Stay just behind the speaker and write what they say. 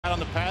got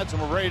on the pads,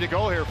 and we're ready to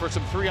go here for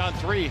some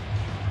 3-on-3.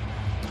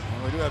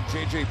 Well, we do have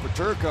J.J.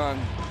 Peterka on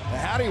the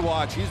Hattie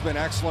watch. He's been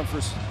excellent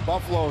for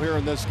Buffalo here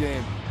in this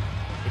game.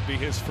 Could be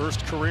his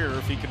first career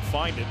if he can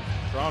find it.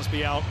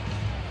 Crosby out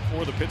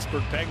for the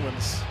Pittsburgh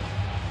Penguins.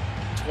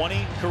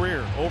 20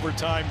 career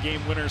overtime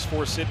game winners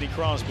for Sidney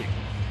Crosby.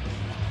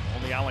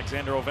 Only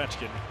Alexander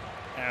Ovechkin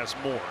has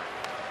more.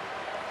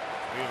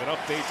 We have an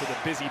update to the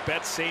busy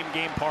bet same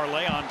game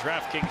parlay on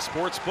DraftKings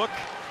Sportsbook.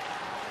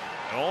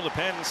 It all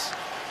depends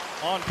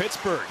on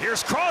Pittsburgh.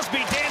 Here's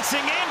Crosby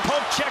dancing in,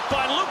 poke check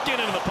by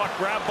Lukin, and the puck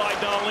grabbed by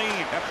Dahlin.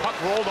 That puck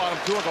rolled on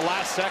him too at the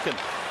last second.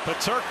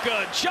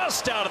 Peterka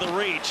just out of the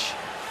reach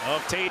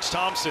of Tage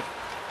Thompson.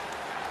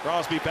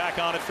 Crosby back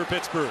on it for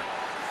Pittsburgh.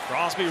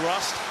 Crosby,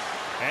 Rust,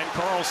 and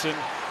Carlson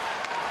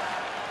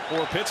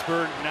for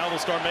Pittsburgh. Now they'll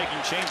start making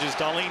changes.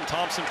 Dahlin,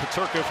 Thompson,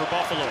 Peterka for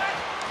Buffalo.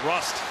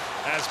 Rust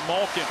has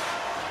Malkin.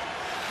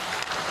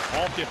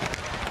 Malkin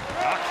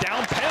knocked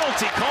down,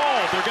 penalty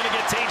called. They're going to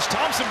get Tage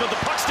Thompson, but the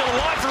puck's still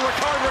alive for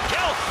Ricard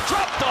Raquel.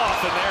 Dropped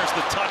off, and there's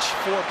the touch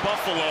for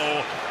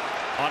Buffalo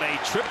on a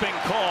tripping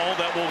call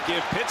that will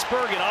give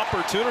Pittsburgh an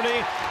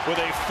opportunity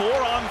with a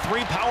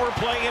 4-on-3 power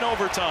play in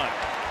overtime.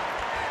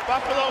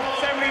 Buffalo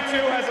 72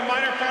 has a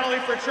minor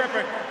penalty for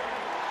tripping.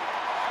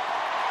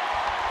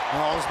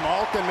 Well, it's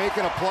Malkin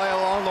making a play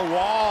along the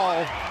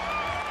wall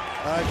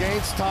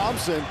against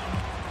Thompson.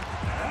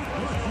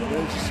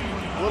 There's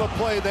a little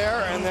play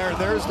there, and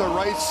there's the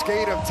right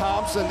skate of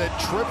Thompson that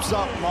trips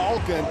up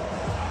Malkin.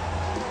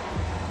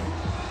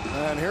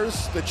 And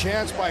here's the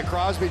chance by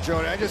Crosby,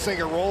 Jody. I just think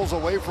it rolls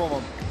away from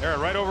him. There,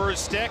 right over his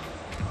stick.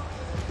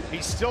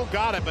 He's still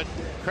got it, but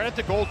credit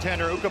the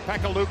goaltender,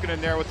 Ukko-Pekka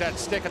Luukkonen, there with that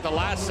stick at the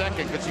last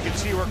second, because you can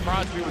see where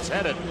Crosby was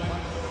headed.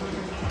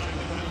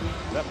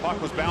 That puck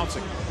was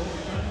bouncing.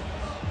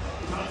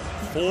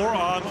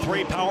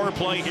 4-on-3 power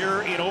play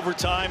here in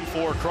overtime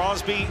for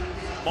Crosby,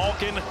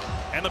 Malkin,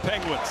 and the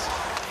Penguins.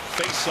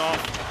 Face-off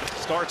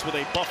starts with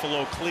a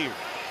Buffalo clear.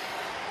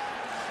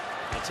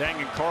 Letang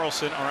and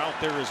Carlson are out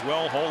there as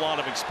well. Whole lot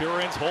of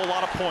experience, whole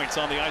lot of points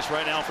on the ice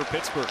right now for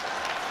Pittsburgh.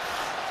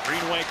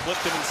 Greenway,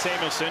 Clifton, and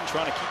Samuelson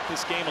trying to keep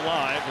this game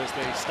alive as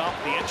they stop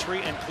the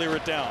entry and clear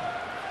it down.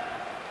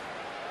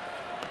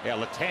 Yeah,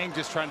 Letang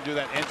just trying to do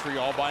that entry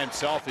all by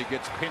himself. He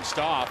gets pinched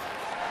off,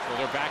 so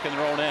they're back in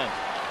their own end.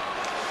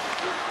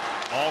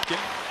 Malkin,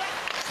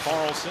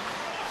 Carlson,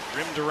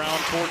 rimmed around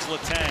towards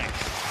Letang.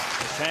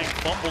 Letang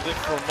fumbled it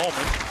for a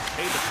moment,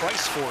 paid the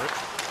price for it.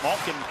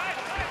 Malkin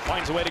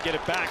finds a way to get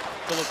it back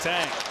to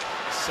Letang.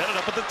 Set it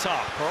up at the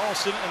top.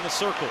 Carlson in the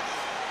circle.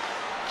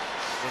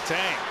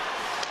 Letang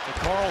to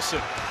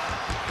Carlson.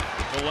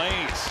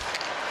 Delays.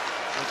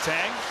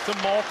 Letang to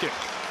Malkin.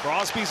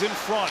 Crosby's in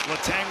front.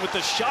 Letang with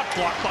the shot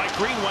blocked by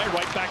Greenway.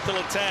 Right back to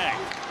Letang.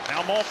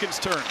 Now Malkin's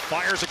turn.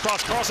 Fires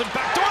across Carlson.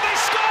 Back door. They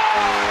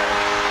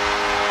score!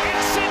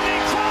 It's Sidney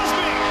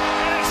Crosby,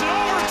 and it's an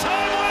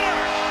overtime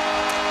winner.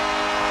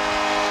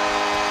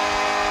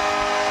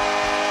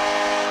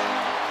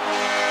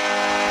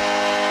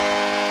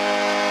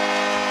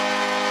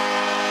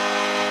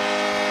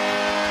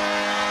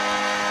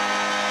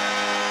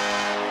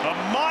 A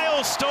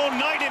milestone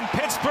night in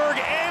Pittsburgh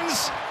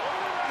ends,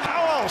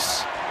 how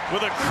else,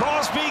 with a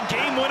Crosby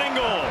game-winning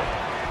goal.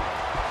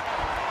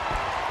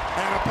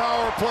 And a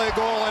power play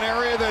goal, an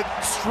area that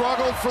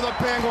struggled for the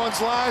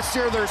Penguins last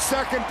year. Their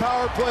second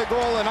power play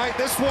goal tonight.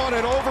 This one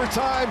in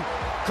overtime.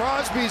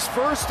 Crosby's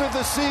first of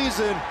the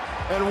season.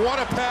 And what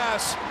a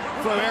pass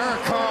from Erik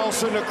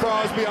Karlsson to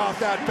Crosby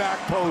off that back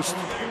post.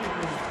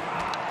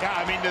 Yeah,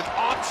 I mean, the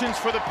options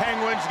for the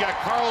Penguins, you got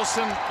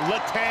Karlsson,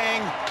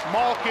 Letang,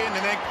 Malkin,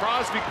 and then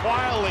Crosby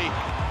quietly.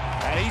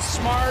 And he's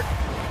smart.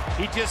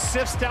 He just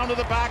sifts down to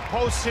the back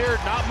post here,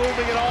 not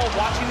moving at all,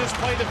 watching this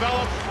play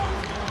develop.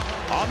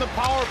 On the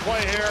power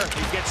play here,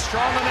 he gets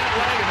strong on that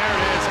leg, and there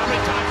it is. How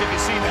many times have you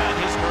seen that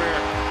in his career?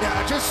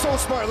 Yeah, just so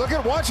smart.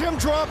 Watch him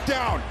drop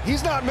down.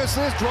 He's not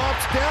missing this,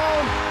 drops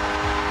down.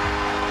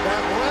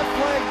 That left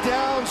leg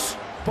down,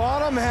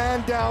 bottom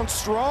hand down,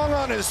 strong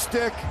on his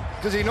stick,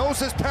 because he knows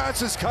his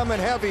pass is coming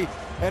heavy,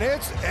 and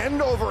it's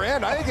end over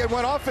end. I think it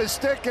went off his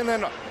stick, and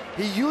then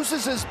he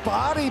uses his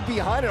body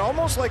behind it,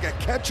 almost like a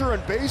catcher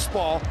in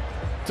baseball,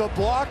 to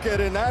block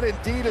it, and that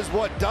indeed is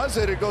what does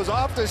it. It goes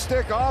off the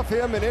stick, off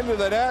him, and into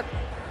the net,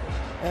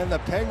 and the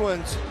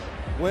Penguins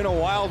win a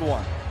wild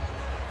one.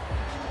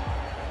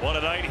 What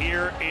a night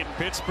here in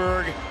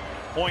Pittsburgh.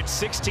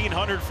 Points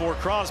 1,600 for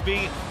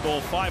Crosby,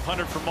 goal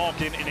 500 for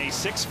Malkin in a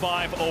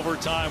 6-5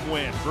 overtime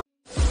win.